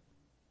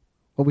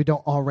what we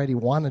don't already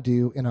want to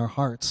do in our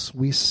hearts.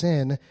 We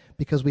sin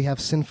because we have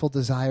sinful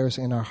desires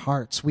in our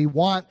hearts. We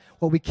want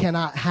what we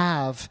cannot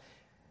have.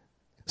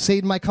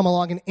 Satan might come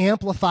along and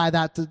amplify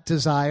that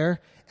desire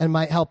and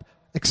might help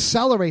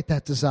accelerate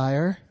that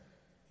desire,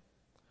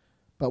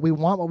 but we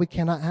want what we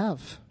cannot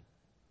have.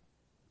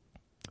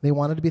 They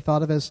want it to be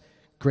thought of as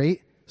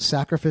great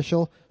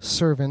sacrificial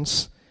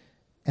servants,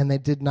 and they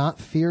did not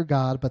fear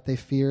God, but they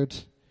feared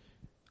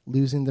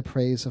losing the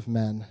praise of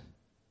men.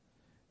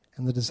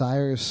 And the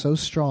desire is so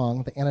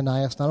strong that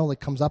Ananias not only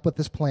comes up with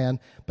this plan,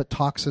 but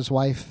talks his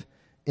wife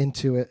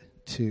into it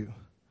too.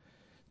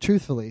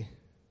 Truthfully,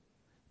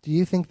 do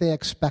you think they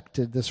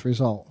expected this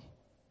result?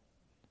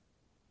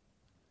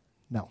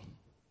 No.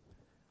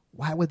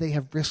 Why would they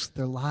have risked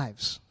their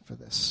lives for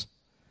this?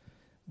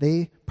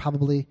 They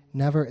probably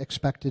never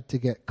expected to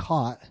get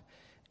caught,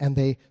 and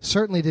they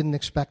certainly didn't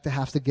expect to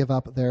have to give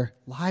up their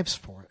lives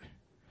for it.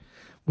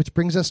 Which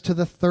brings us to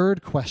the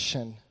third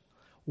question.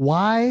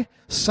 Why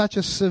such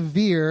a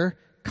severe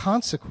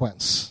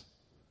consequence?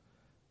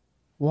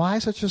 Why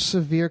such a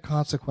severe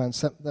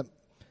consequence? That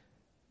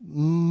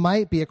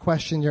might be a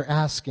question you're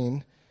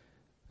asking.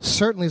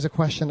 Certainly is a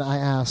question I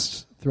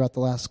asked throughout the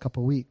last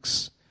couple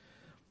weeks.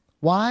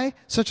 Why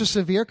such a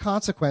severe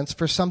consequence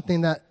for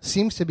something that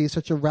seems to be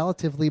such a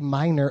relatively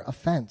minor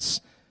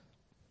offense?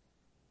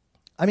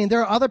 I mean,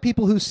 there are other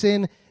people who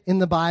sin in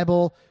the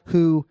Bible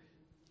who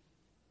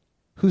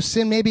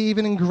sin maybe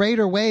even in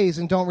greater ways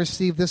and don't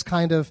receive this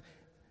kind of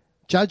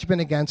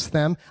judgment against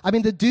them. I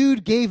mean, the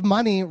dude gave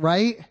money,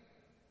 right?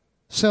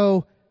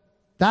 So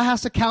that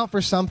has to count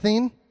for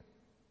something.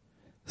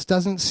 This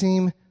doesn't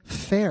seem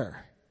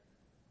fair,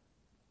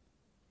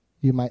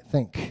 you might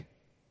think.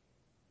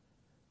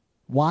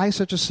 Why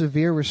such a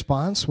severe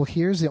response? Well,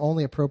 here's the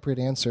only appropriate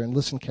answer, and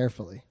listen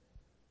carefully.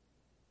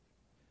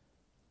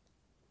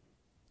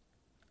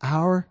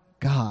 Our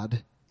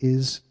God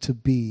is to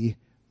be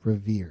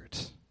revered.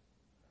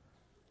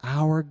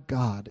 Our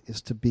God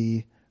is to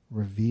be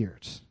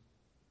revered.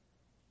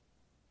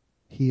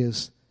 He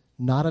is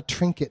not a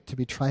trinket to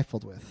be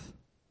trifled with.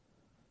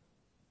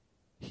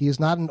 He is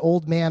not an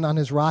old man on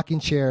his rocking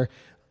chair,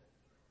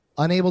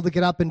 unable to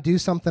get up and do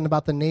something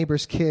about the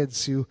neighbor's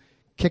kids who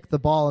kick the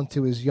ball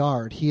into his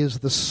yard. He is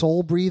the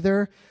soul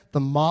breather, the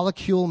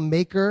molecule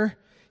maker.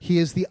 He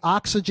is the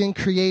oxygen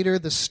creator,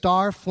 the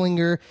star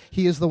flinger.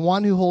 He is the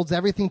one who holds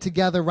everything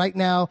together right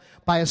now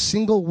by a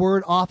single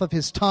word off of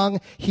his tongue.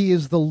 He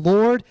is the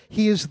Lord.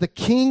 He is the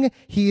King.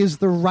 He is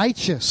the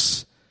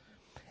righteous.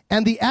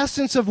 And the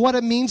essence of what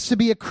it means to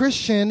be a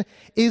Christian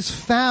is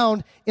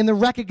found in the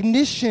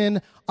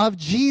recognition of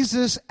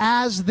Jesus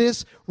as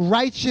this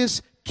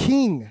righteous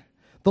King,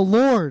 the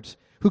Lord,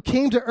 who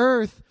came to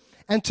earth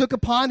and took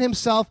upon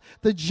himself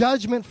the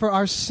judgment for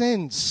our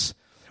sins.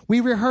 We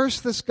rehearse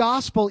this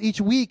gospel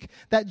each week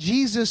that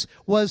Jesus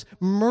was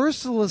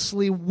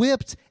mercilessly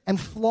whipped and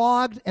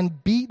flogged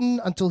and beaten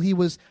until he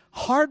was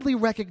hardly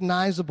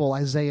recognizable,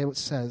 Isaiah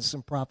says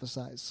and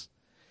prophesies.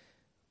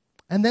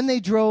 And then they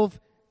drove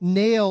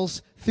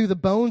nails through the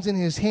bones in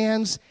his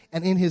hands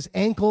and in his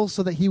ankles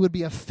so that he would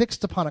be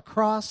affixed upon a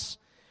cross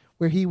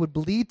where he would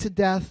bleed to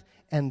death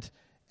and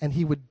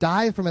he would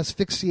die from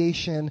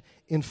asphyxiation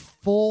in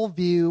full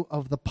view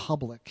of the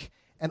public.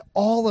 And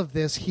all of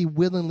this he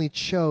willingly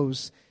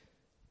chose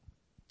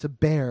to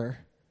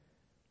bear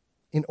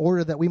in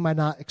order that we might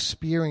not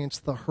experience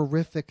the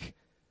horrific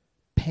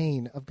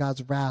pain of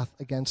God's wrath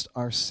against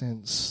our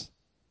sins.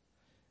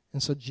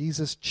 And so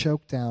Jesus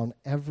choked down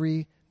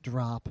every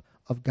drop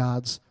of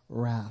God's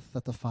wrath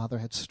that the Father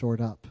had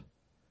stored up,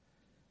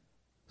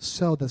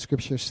 so the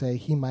scriptures say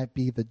he might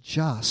be the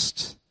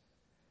just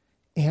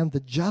and the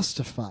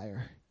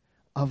justifier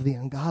of the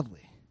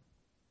ungodly.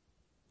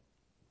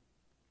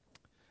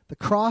 The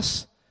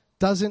cross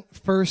doesn't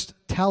first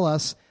tell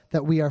us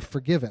that we are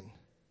forgiven.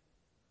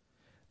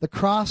 The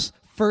cross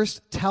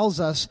first tells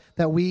us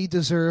that we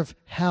deserve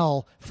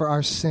hell for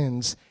our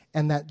sins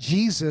and that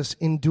Jesus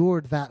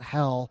endured that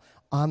hell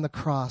on the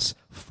cross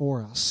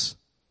for us.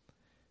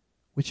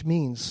 Which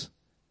means,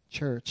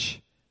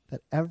 church,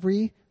 that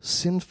every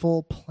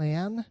sinful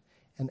plan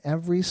and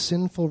every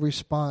sinful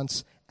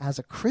response as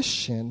a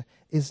Christian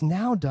is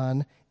now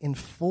done in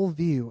full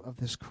view of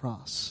this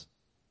cross.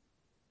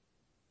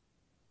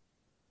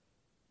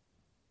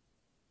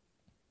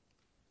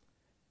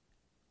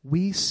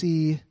 We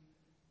see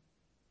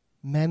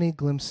many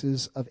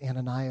glimpses of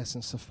Ananias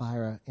and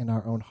Sapphira in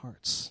our own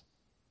hearts.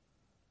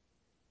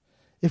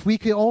 If we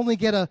could only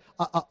get a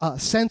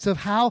sense of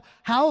how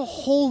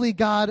holy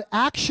God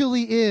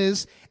actually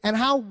is and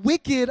how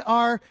wicked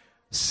our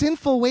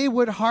sinful,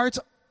 wayward hearts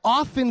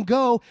often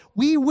go,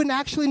 we would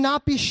actually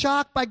not be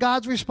shocked by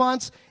God's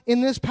response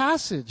in this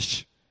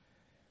passage.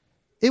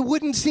 It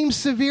wouldn't seem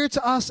severe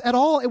to us at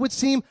all. It would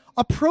seem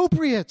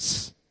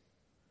appropriate.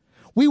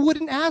 We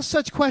wouldn't ask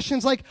such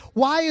questions like,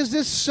 why is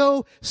this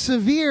so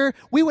severe?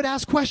 We would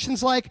ask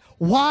questions like,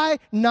 why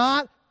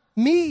not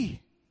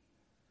me?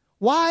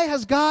 Why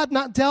has God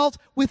not dealt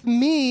with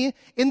me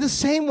in the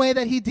same way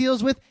that he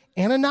deals with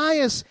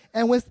Ananias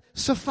and with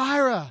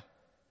Sapphira?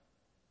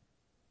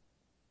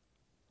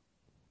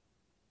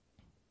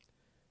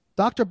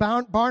 Dr.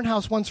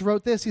 Barnhouse once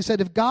wrote this. He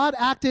said, if God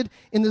acted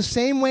in the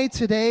same way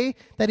today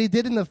that he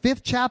did in the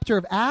 5th chapter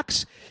of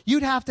Acts,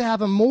 you'd have to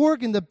have a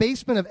morgue in the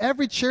basement of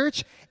every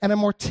church and a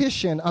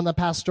mortician on the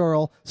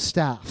pastoral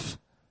staff.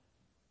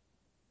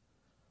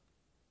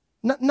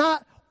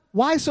 Not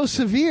why so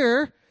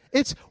severe?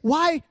 It's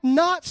why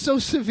not so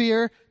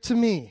severe to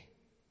me?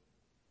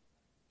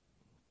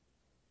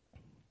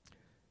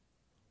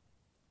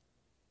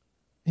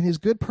 In his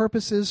good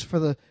purposes for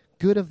the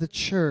good of the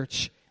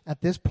church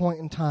at this point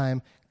in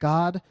time,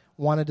 God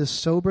wanted to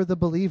sober the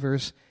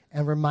believers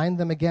and remind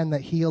them again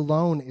that he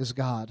alone is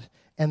God.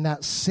 And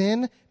that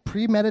sin,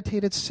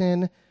 premeditated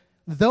sin,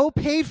 though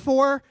paid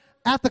for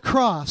at the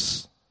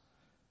cross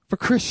for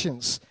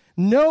Christians,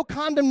 no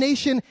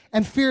condemnation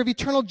and fear of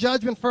eternal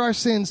judgment for our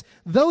sins,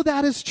 though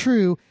that is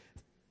true,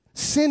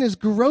 sin is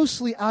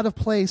grossly out of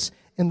place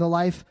in the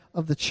life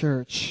of the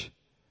church.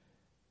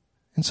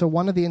 And so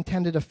one of the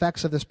intended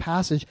effects of this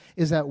passage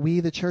is that we,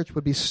 the church,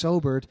 would be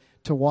sobered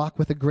to walk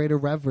with a greater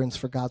reverence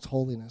for God's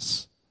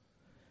holiness.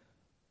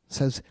 It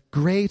says,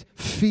 great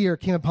fear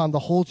came upon the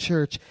whole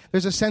church.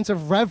 There's a sense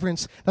of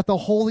reverence that the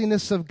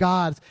holiness of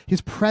God,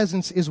 his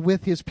presence is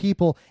with his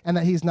people, and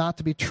that he's not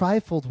to be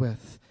trifled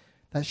with.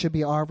 That should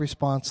be our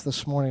response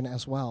this morning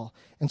as well.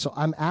 And so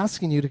I'm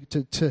asking you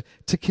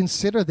to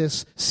consider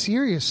this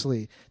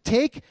seriously.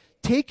 Take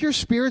your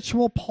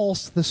spiritual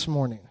pulse this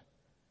morning.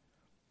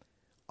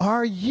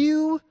 Are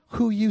you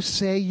who you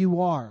say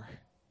you are?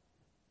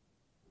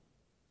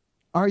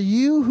 Are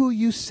you who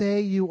you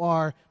say you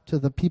are to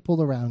the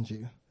people around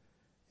you?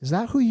 Is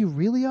that who you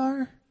really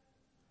are?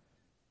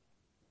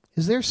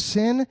 Is there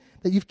sin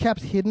that you've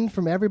kept hidden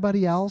from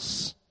everybody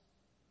else?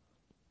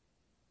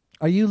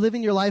 Are you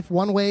living your life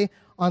one way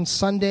on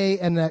Sunday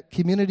and a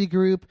community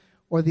group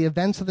or the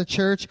events of the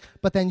church,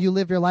 but then you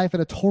live your life in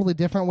a totally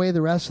different way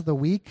the rest of the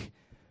week?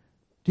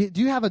 Do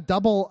you have a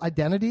double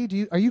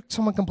identity? Are you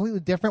someone completely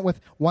different with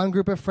one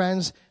group of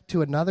friends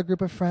to another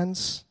group of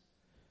friends?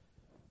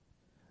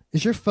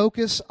 Is your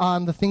focus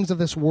on the things of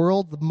this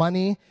world, the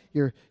money,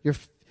 your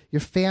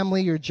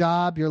family, your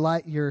job, your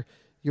life,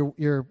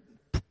 your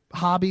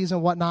hobbies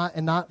and whatnot,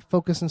 and not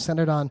focused and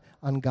centered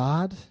on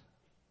God?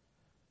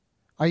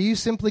 Are you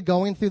simply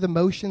going through the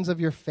motions of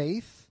your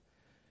faith?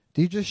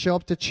 Do you just show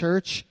up to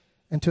church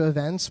and to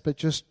events, but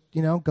just,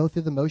 go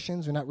through the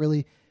motions? You're not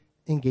really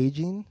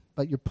engaging,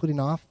 but you're putting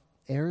off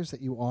airs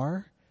that you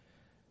are?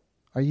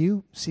 Are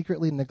you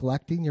secretly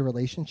neglecting your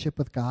relationship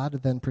with God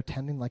and then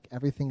pretending like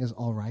everything is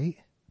all right?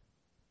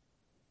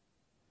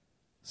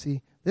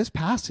 See, this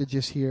passage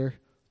is here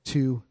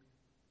to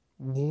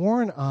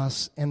warn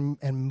us and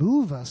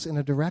move us in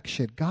a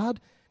direction.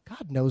 God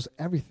knows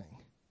everything.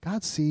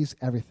 God sees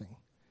everything.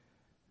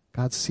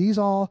 God sees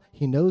all.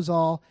 He knows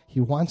all. He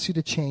wants you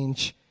to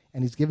change,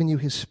 and he's given you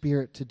his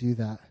Spirit to do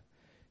that.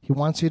 He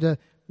wants you to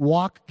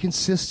walk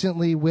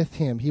consistently with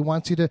him. He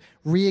wants you to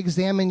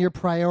re-examine your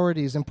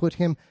priorities and put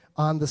him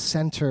in the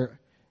center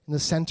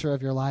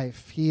of your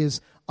life. He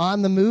is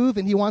on the move,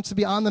 and he wants to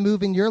be on the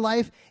move in your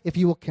life if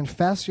you will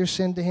confess your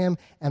sin to him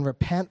and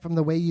repent from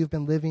the way you've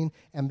been living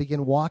and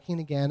begin walking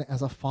again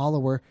as a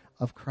follower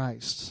of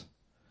Christ.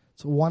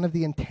 So one of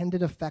the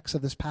intended effects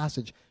of this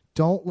passage,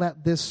 don't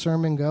let this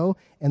sermon go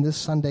and this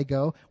Sunday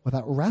go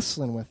without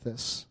wrestling with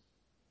this.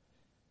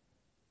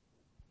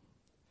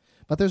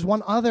 But there's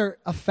one other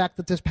effect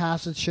that this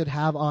passage should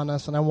have on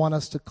us, and I want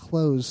us to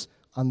close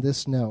on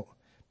this note,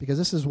 because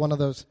this is one of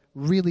those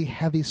really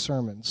heavy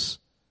sermons.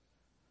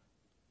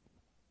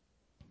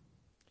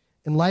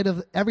 In light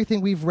of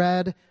everything we've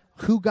read,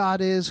 who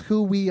God is,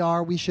 who we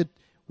are, we should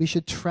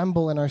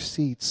tremble in our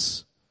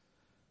seats.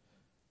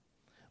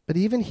 But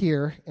even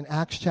here in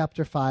Acts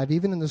chapter 5,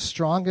 even in the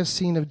strongest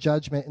scene of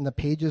judgment in the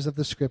pages of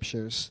the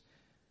Scriptures,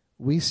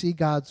 we see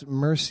God's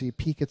mercy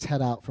peek its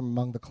head out from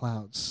among the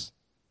clouds.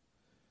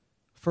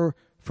 For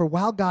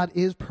while God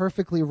is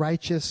perfectly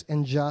righteous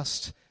and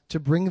just to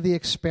bring the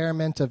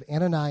experiment of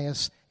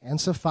Ananias and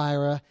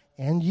Sapphira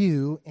and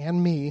you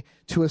and me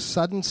to a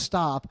sudden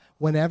stop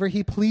whenever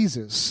he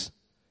pleases,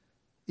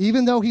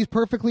 even though he's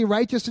perfectly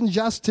righteous and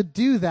just to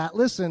do that,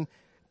 listen,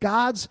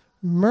 God's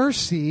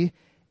mercy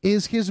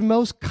is his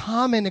most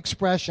common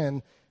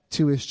expression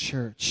to his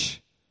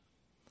church.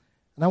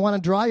 And I want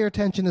to draw your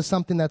attention to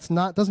something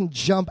doesn't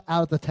jump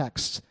out of the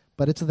text,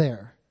 but it's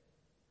there.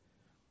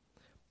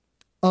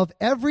 Of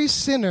every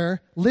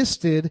sinner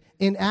listed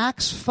in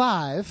Acts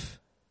 5,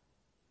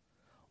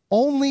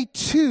 only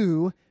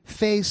 2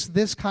 face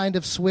this kind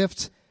of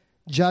swift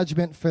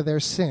judgment for their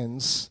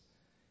sins,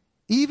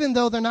 even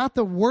though they're not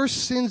the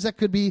worst sins that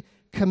could be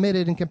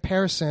committed in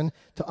comparison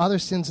to other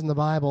sins in the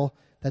Bible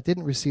that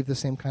didn't receive the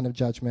same kind of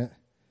judgment.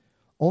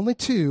 Only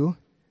 2,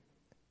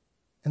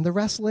 and the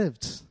rest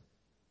lived.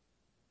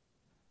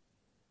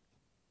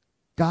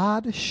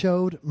 God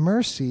showed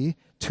mercy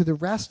to the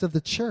rest of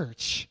the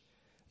church.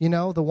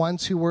 The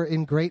ones who were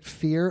in great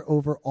fear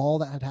over all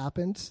that had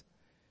happened.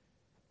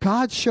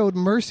 God showed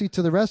mercy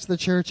to the rest of the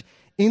church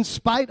in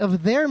spite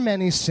of their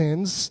many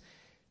sins,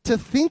 to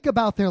think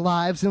about their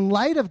lives in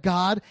light of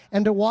God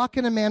and to walk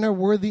in a manner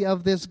worthy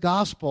of this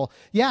gospel.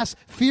 Yes,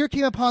 fear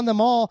came upon them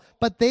all,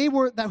 but they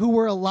who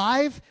were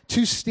alive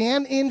to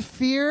stand in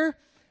fear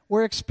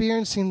were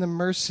experiencing the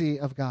mercy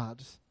of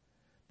God.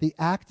 The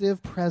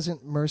active,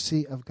 present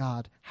mercy of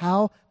God.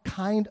 How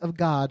kind of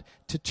God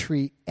to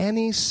treat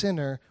any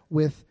sinner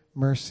with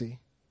mercy.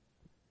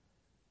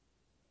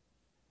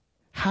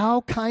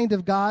 How kind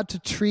of God to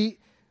treat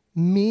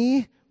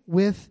me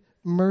with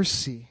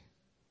mercy.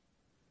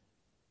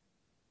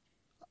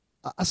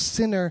 A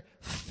sinner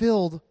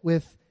filled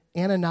with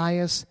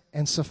Ananias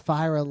and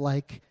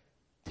Sapphira-like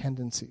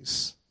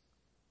tendencies.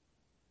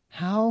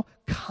 How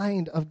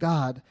kind of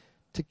God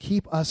to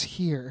keep us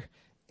here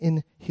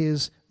in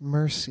his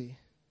mercy.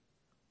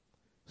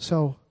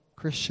 So,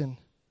 Christian,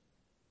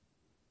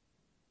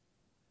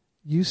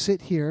 you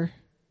sit here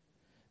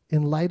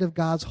in light of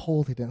God's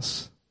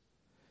holiness.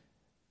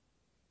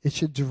 It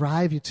should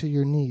drive you to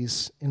your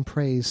knees in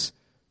praise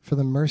for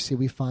the mercy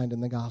we find in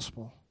the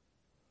gospel.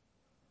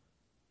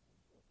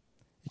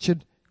 It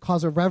should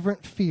cause a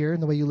reverent fear in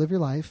the way you live your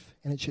life,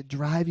 and it should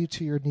drive you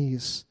to your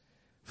knees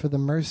for the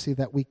mercy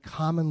that we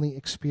commonly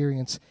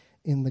experience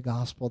in the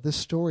gospel. This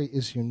story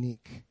is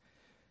unique.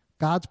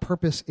 God's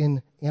purpose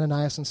in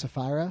Ananias and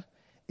Sapphira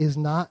is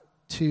not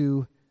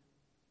to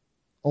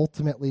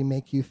ultimately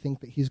make you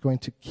think that he's going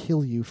to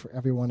kill you for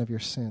every one of your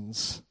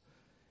sins.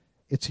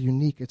 It's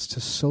unique. It's to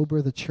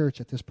sober the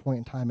church at this point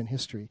in time in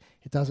history.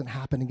 It doesn't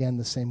happen again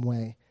the same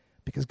way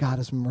because God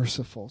is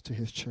merciful to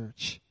his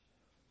church.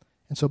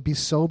 And so be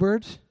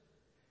sobered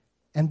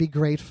and be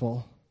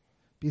grateful.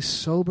 Be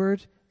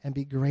sobered and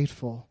be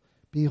grateful.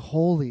 Be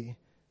holy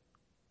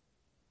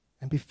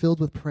and be filled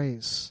with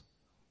praise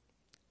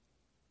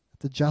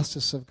at the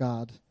justice of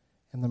God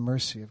and the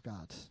mercy of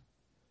God.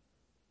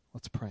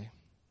 Let's pray.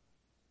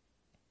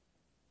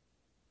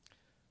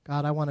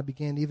 God, I want to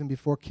begin even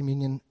before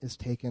communion is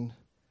taken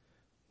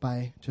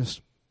by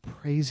just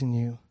praising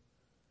you,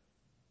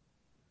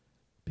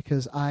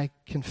 because I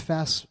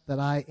confess that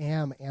I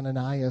am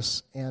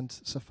Ananias and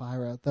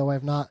Sapphira. Though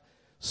I've not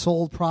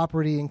sold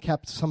property and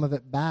kept some of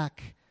it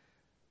back,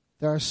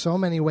 there are so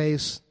many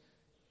ways,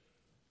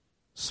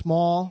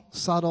 small,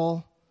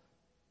 subtle,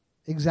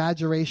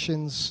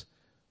 exaggerations,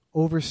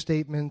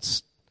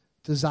 overstatements,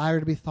 desire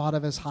to be thought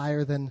of as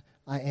higher than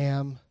I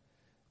am,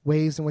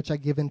 ways in which I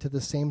give in to the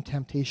same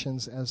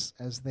temptations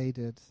as they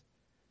did.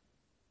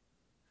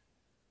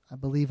 I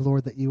believe,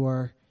 Lord, that you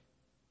are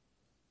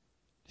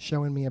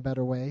showing me a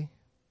better way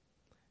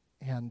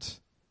and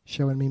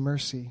showing me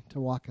mercy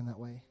to walk in that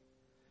way.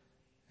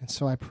 And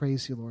so I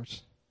praise you, Lord.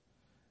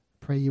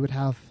 Pray you would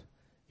have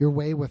your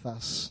way with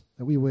us,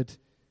 that we would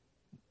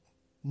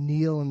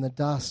kneel in the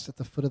dust at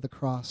the foot of the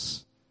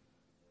cross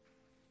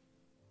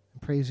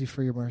and praise you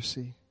for your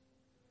mercy.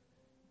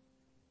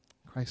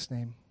 In Christ's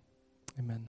name, amen.